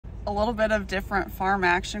a little bit of different farm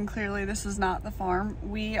action. Clearly this is not the farm.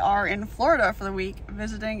 We are in Florida for the week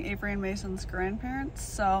visiting Avery and Mason's grandparents,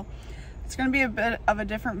 so it's going to be a bit of a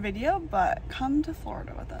different video, but come to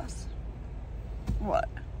Florida with us. What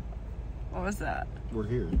was that? We're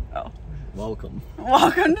here. Oh, welcome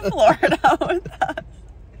to Florida with us.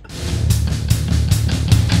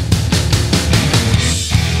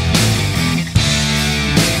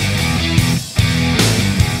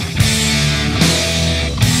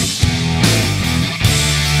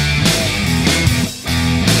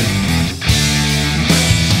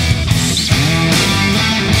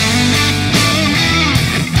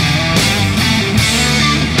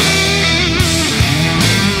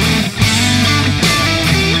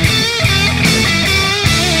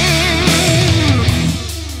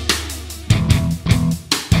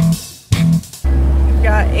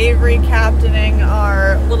 Avery captaining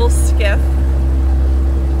our little skiff.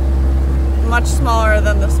 Much smaller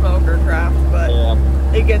than the smoker craft, but yeah,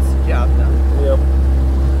 it gets the job done. Yep.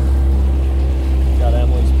 Got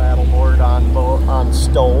Emily's paddleboard on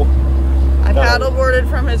stow. I paddleboarded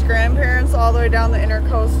from his grandparents all the way down the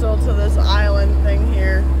intercoastal to this island thing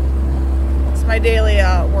here. It's my daily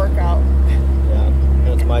workout. Yeah,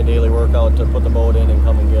 that's my daily workout, to put the boat in and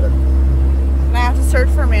come and get her. And I have to search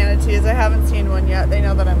for manatees. I haven't seen one yet. They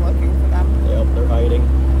know that I'm looking for them. Yep, they're hiding.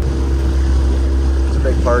 There's a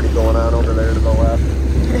big party going on over there to the left.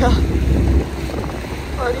 Yeah.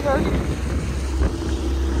 Party.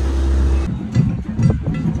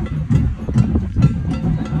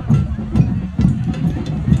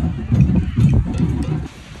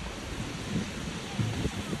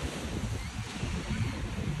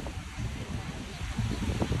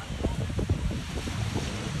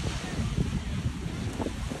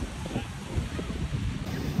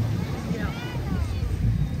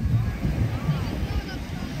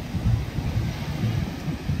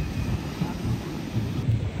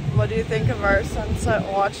 What do you think of our sunset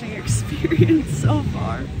watching experience so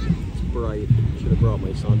far? It's bright. Should have brought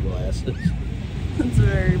my sunglasses. It's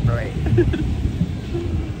very bright.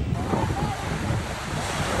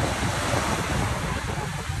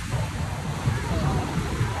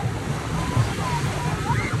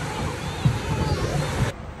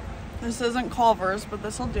 This isn't Culver's, but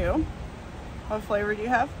this will do. What flavor do you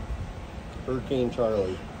have? Hurricane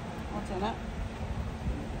Charlie. What's in it?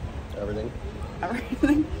 Everything.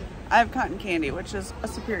 Everything. I have cotton candy, which is a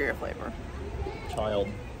superior flavor. Child.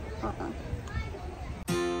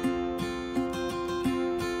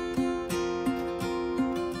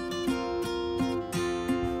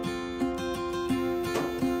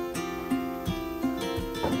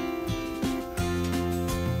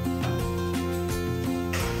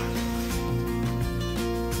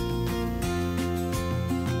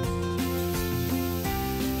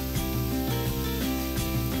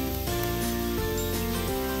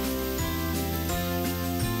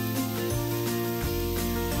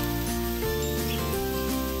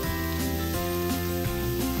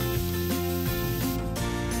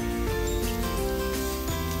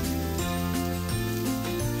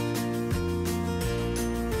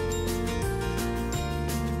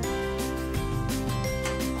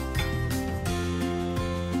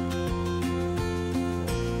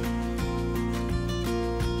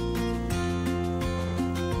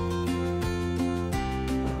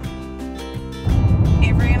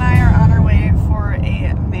 Avery and I are on our way for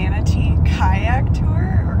a manatee kayak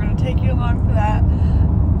tour. We're going to take you along for that.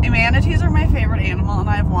 Manatees are my favorite animal, and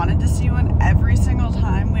I've wanted to see one every single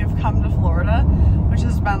time we've come to Florida, which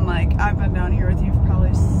has been like, I've been down here with you for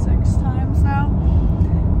probably 6 times now,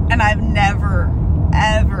 and I've never,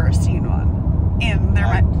 ever seen one. And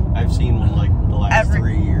I've seen one like the last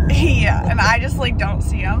 3 years. Yeah, and I just like don't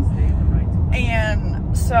see them.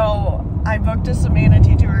 And so I booked us a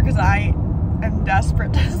manatee tour because I am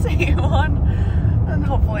desperate to see one, and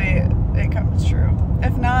hopefully it comes true.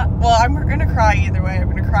 If not, well, I'm gonna cry either way. I'm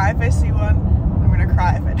gonna cry if I see one. I'm gonna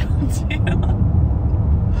cry if I don't see one.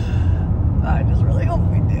 I just really hope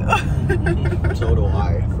we do. So do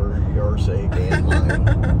I, for your sake and mine.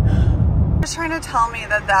 You're trying to tell me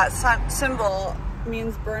that symbol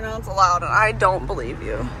means burnouts allowed, and I don't believe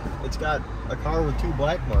you. It's got a car with 2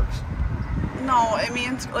 black marks. No, it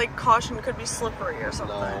means like caution could be slippery or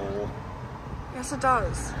something. No. Yes, it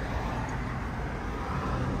does.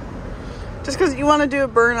 Just because you want to do a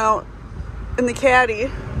burnout in the Caddy,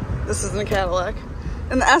 this isn't a Cadillac.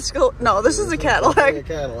 In the no, this is a Cadillac. A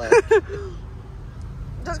Cadillac.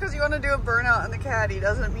 Just because you want to do a burnout in the Caddy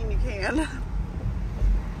doesn't mean you can.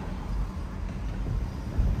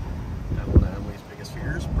 That one of Emily's biggest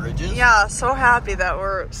fears, bridges. Yeah, so happy that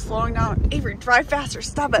we're slowing down. Avery, drive faster,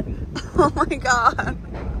 stop it. Oh my God.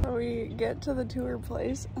 So we get to the tour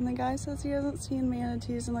place, and the guy says he hasn't seen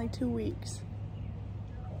manatees in like 2 weeks.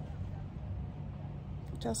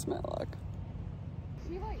 Just my luck.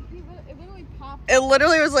 It literally popped. It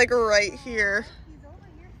literally was like right here. He's over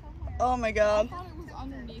here somewhere. Oh my god. I thought it was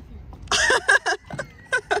underneath you.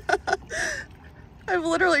 I'm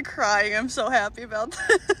literally crying. I'm so happy about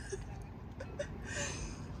this.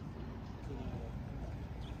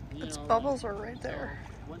 Its bubbles are right there.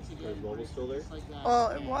 Is bubbles still there? Well,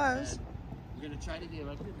 it was. We're going to try to get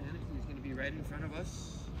electric manatee. He's going to be right in front of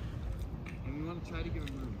us. And we want to try to give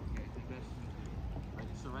him room, okay? The best you can. Right,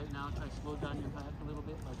 so right now, try to slow down your back a little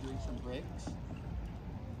bit by doing some breaks.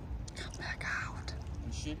 Come back out.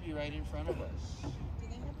 He should be right in front of us.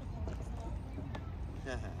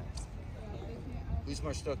 Who's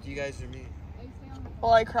more stoked, you guys or me?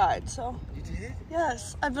 Well, I cried, so. You did?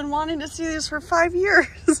 Yes, I've been wanting to see these for 5 years.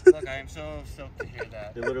 Look, I am so stoked to hear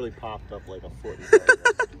that. It literally popped up like a foot in front of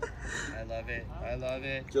us. I love it. I love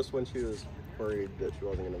it. Just when she was worried that she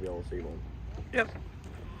wasn't going to be able to see one. Yep.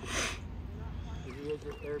 Give you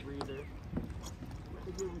your air breather.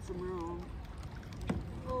 Give him some room.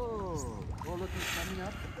 Oh, look, he's coming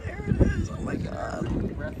up. There it is. Oh my god.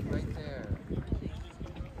 Breath right there.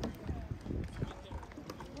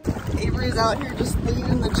 Avery's out here just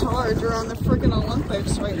leading the charge around the freaking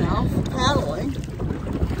Olympics right now, paddling.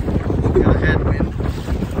 Got a headwind.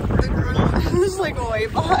 The girl is like way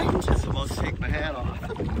behind. Just about to take my hat off.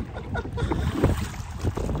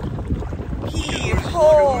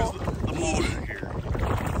 Hee-ho! The motor here.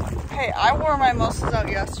 Hey, I wore my muscles out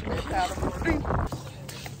yesterday paddleboarding.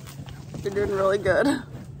 You're doing really good.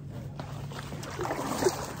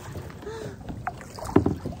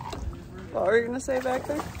 What were you gonna say back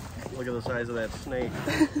there? Look at the size of that snake.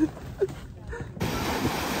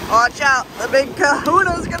 Watch out, the big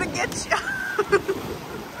kahuna's gonna get you.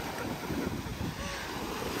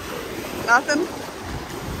 Nothing?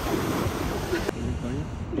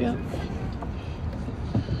 Yeah.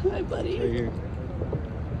 Hi, buddy. Right here.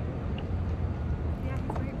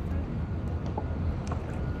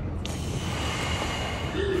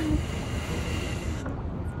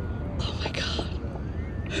 Oh my god.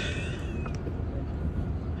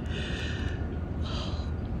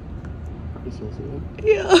 You still see him?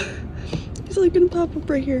 Yeah. He's like gonna pop up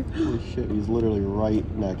right here. Holy shit, he's literally right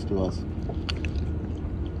next to us.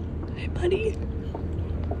 Hey, buddy.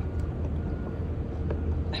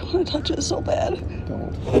 I want to touch it so bad.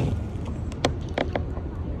 Don't.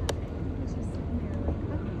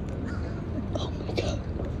 Oh my god.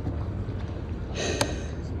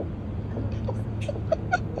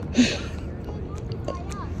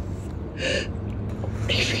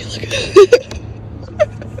 Avery, look at it.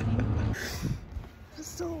 It's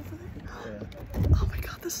still over there. Yeah. Oh my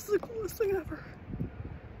god, this is the coolest thing ever.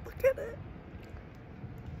 Look at it.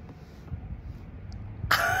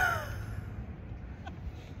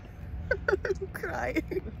 I'm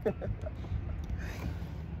crying. Oh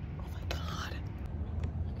my god.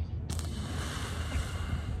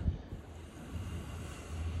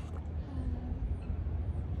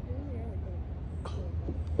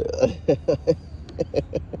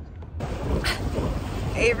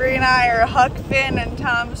 Avery and I are Huck Finn and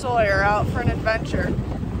Tom Sawyer out for an adventure.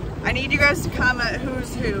 I need you guys to comment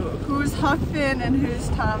who's who. Who's Huck Finn and who's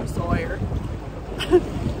Tom Sawyer?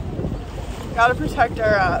 Gotta protect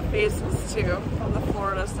our faces too from the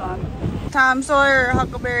Florida sun. Tom Sawyer or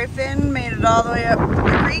Huckleberry Finn made it all the way up the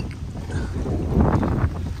creek.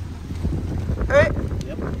 Right?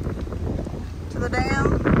 Yep. To the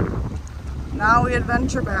dam. Now we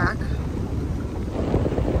adventure back.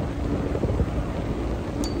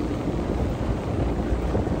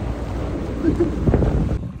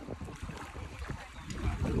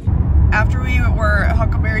 After we were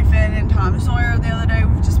Huckleberry Finn and Tom Sawyer the other day,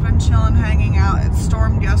 we've just been chilling, hanging out. It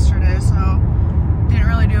stormed yesterday, so didn't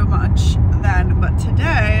really do much then. But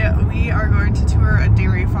today, we are going to tour a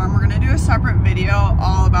dairy farm. We're going to do a separate video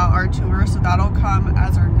all about our tour, so that'll come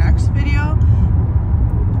as our next video.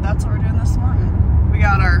 That's what we're doing this morning. We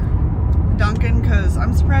got our Dunkin', because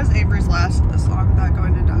I'm surprised Avery's lasted this long without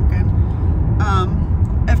going to Dunkin'.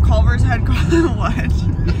 If Culver's had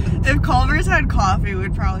If Culver's had coffee,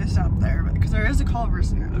 we'd probably stop there, because there is a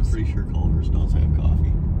Culver's near us. I'm pretty sure Culver's does have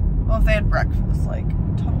coffee. Well, if they had breakfast, like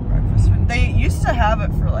total breakfast food. They used to have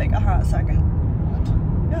it for like a hot second.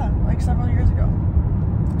 Yeah, like several years ago.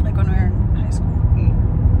 Like when we were in high school.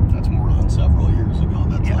 That's more than several years ago.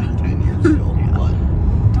 That's like 10 years ago. Yeah. But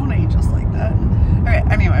Don't age us like that. Alright,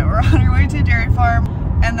 anyway, we're on our way to a dairy farm.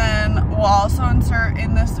 And then we'll also insert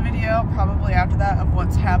in this video, probably after that, of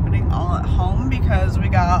what's happening all at home, because we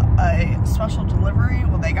got a special delivery.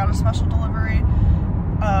 Well, they got a special delivery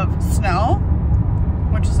of snow,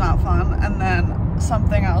 which is not fun, and then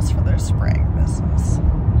something else for their spraying business.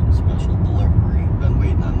 Special delivery. Been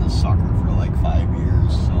waiting on this sucker for like 5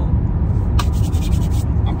 years, so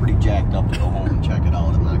I'm pretty jacked up to go home and check it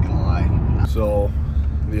out, I'm not gonna lie. So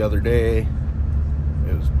the other day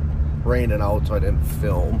it was raining out, so I didn't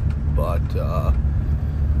film, but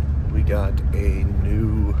we got a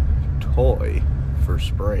new toy for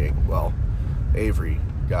spraying. Well, Avery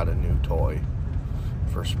got a new toy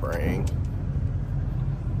for spraying.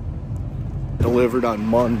 Delivered on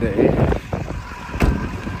Monday,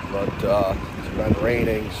 but it's been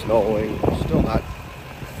raining, snowing, still not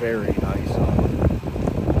very nice out.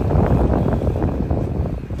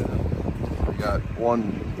 We got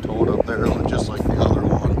one tote up there just like the other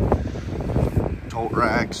one. Tote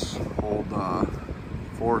racks hold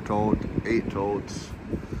 4 totes, 8 totes.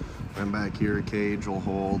 And back here a cage will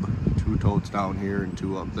hold 2 totes down here and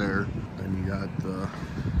 2 up there. Then you got the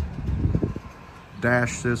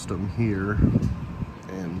dash system here,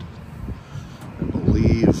 and I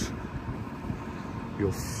believe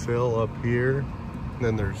you'll fill up here, and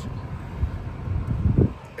then there's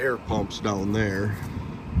air pumps down there.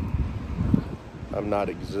 I'm not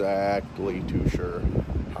exactly too sure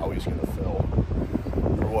how he's gonna fill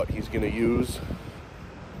or what he's gonna use.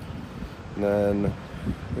 And then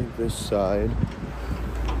I think this side,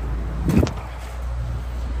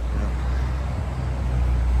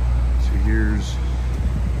 so here's,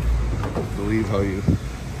 I believe, how you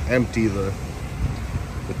empty the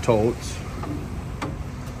totes.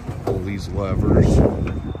 Pull these levers,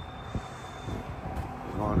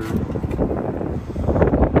 water,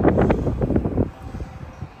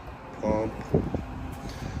 pump,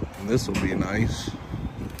 and this will be nice.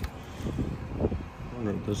 I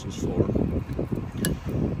wonder what this is for.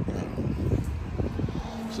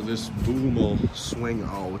 So this boom will swing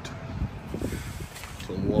out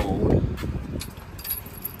to load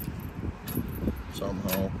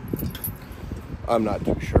somehow. I'm not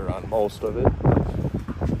too sure on most of it.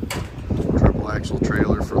 Triple axle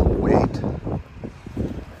trailer for the weight.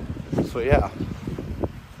 So yeah,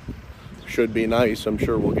 should be nice. I'm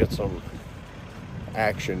sure we'll get some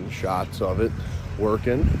action shots of it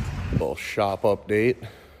working. Little shop update.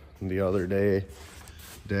 The other day,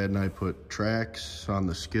 Dad and I put tracks on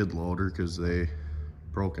the skid loader because they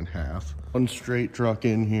broke in half. One straight truck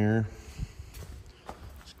in here.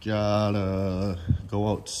 It's gotta go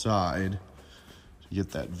outside to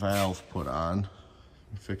get that valve put on,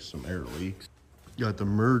 fix some air leaks. Got the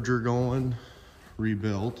merger going,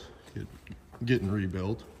 rebuilt, getting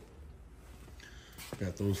rebuilt.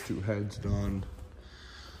 Got those 2 heads done.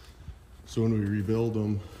 So when we rebuild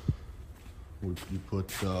them, we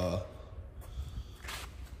put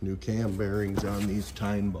new cam bearings on these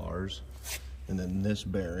tine bars, and then this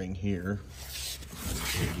bearing here,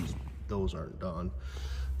 those aren't done.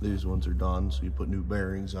 These ones are done, so you put new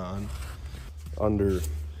bearings on. Under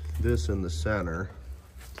this in the center,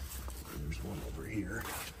 there's one over here,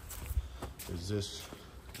 is this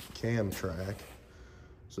cam track.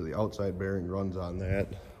 So the outside bearing runs on that,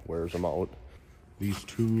 wears them out. These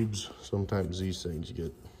tubes, sometimes these things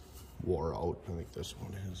get wore out. I think this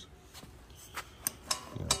one is.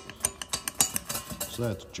 Yeah. So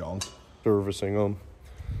that's junk. Servicing them.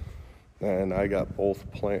 And I got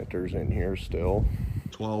both planters in here still.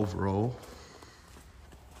 12 row.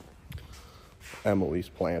 Emily's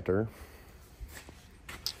planter.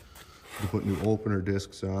 We put new opener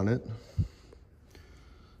discs on it.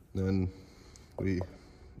 Then we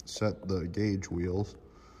set the gauge wheels.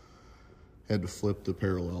 Had to flip the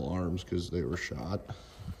parallel arms because they were shot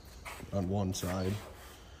on one side.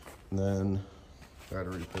 And then got to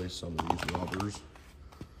replace some of these rubbers.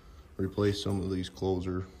 Replace some of these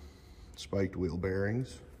closer spiked wheel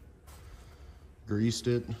bearings. Greased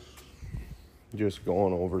it. Just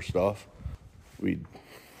going over stuff.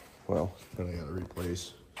 Well, then I got to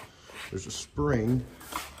replace. There's a spring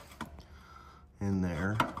in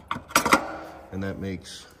there, and that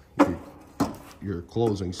makes your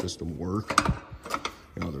closing system work.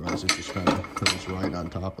 Otherwise, it just kind of goes right on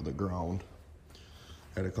top of the ground.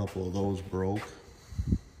 Had a couple of those broke.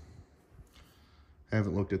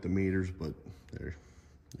 Haven't looked at the meters, but they're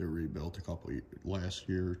rebuilt a couple last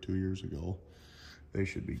year or 2 years ago. They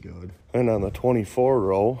should be good. And on the 24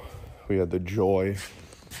 row, we had the joy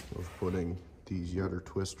of putting these Yetter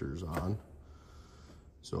twisters on.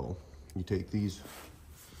 So you take these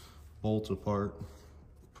bolts apart,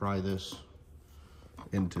 pry this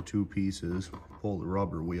into 2 pieces, pull the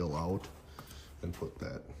rubber wheel out, and put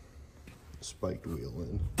that spiked wheel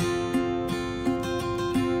in.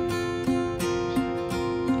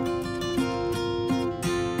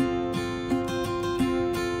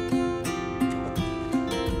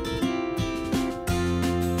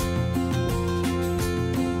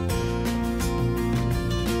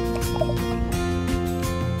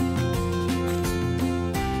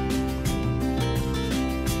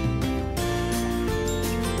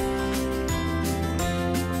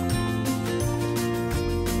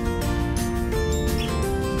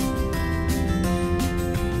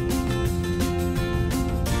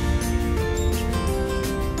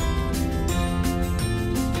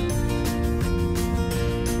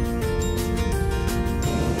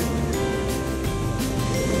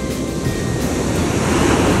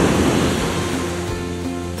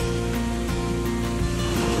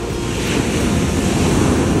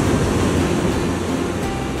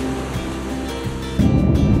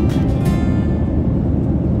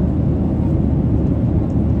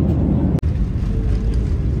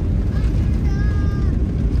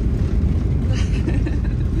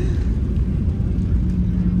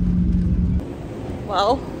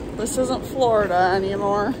 Well, this isn't Florida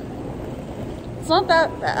anymore. It's not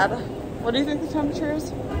that bad. What do you think the temperature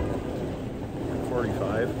is?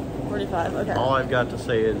 45. 45, okay. All I've got to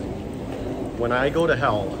say is, when I go to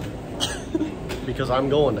hell, because I'm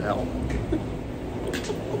going to hell,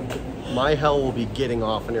 my hell will be getting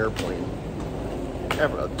off an airplane.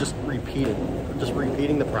 Just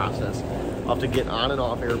repeating the process of to get on and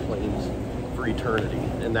off airplanes for eternity,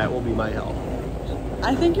 and that will be my hell.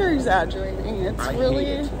 I think you're exaggerating. It's really...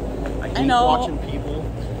 Hate it. I hate know. watching people.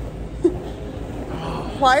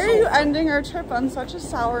 Why are you ending our trip on such a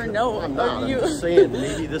sour note? I'm not. I'm just saying,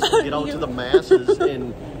 maybe this will get out to the masses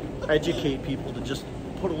and educate people to just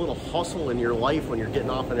put a little hustle in your life when you're getting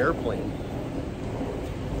off an airplane.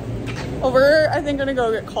 Well, we're, I think, gonna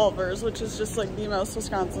go get Culver's, which is just like the most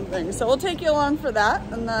Wisconsin thing. So we'll take you along for that,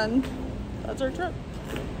 and then that's our trip.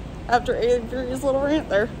 After Avery's little rant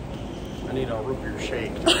there. I need a root beer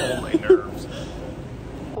shake to calm my nerves.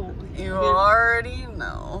 You already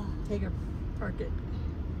know. Take a park it.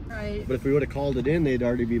 Right. But if we would have called it in, they'd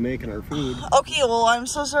already be making our food. Okay, well, I'm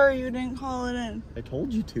so sorry you didn't call it in. I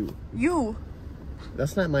told you to. You.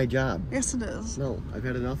 That's not my job. Yes, it is. No, I've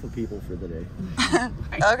had enough of people for the day.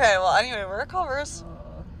 Okay, well, anyway, we're at Culver's.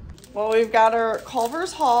 Well, we've got our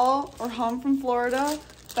Culver's haul. We're home from Florida.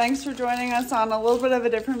 Thanks for joining us on a little bit of a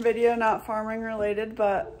different video, not farming related,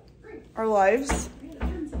 but our lives.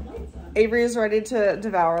 Avery is ready to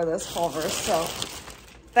devour this Culver's, so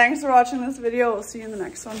thanks for watching this video. We'll see you in the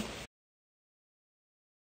next one.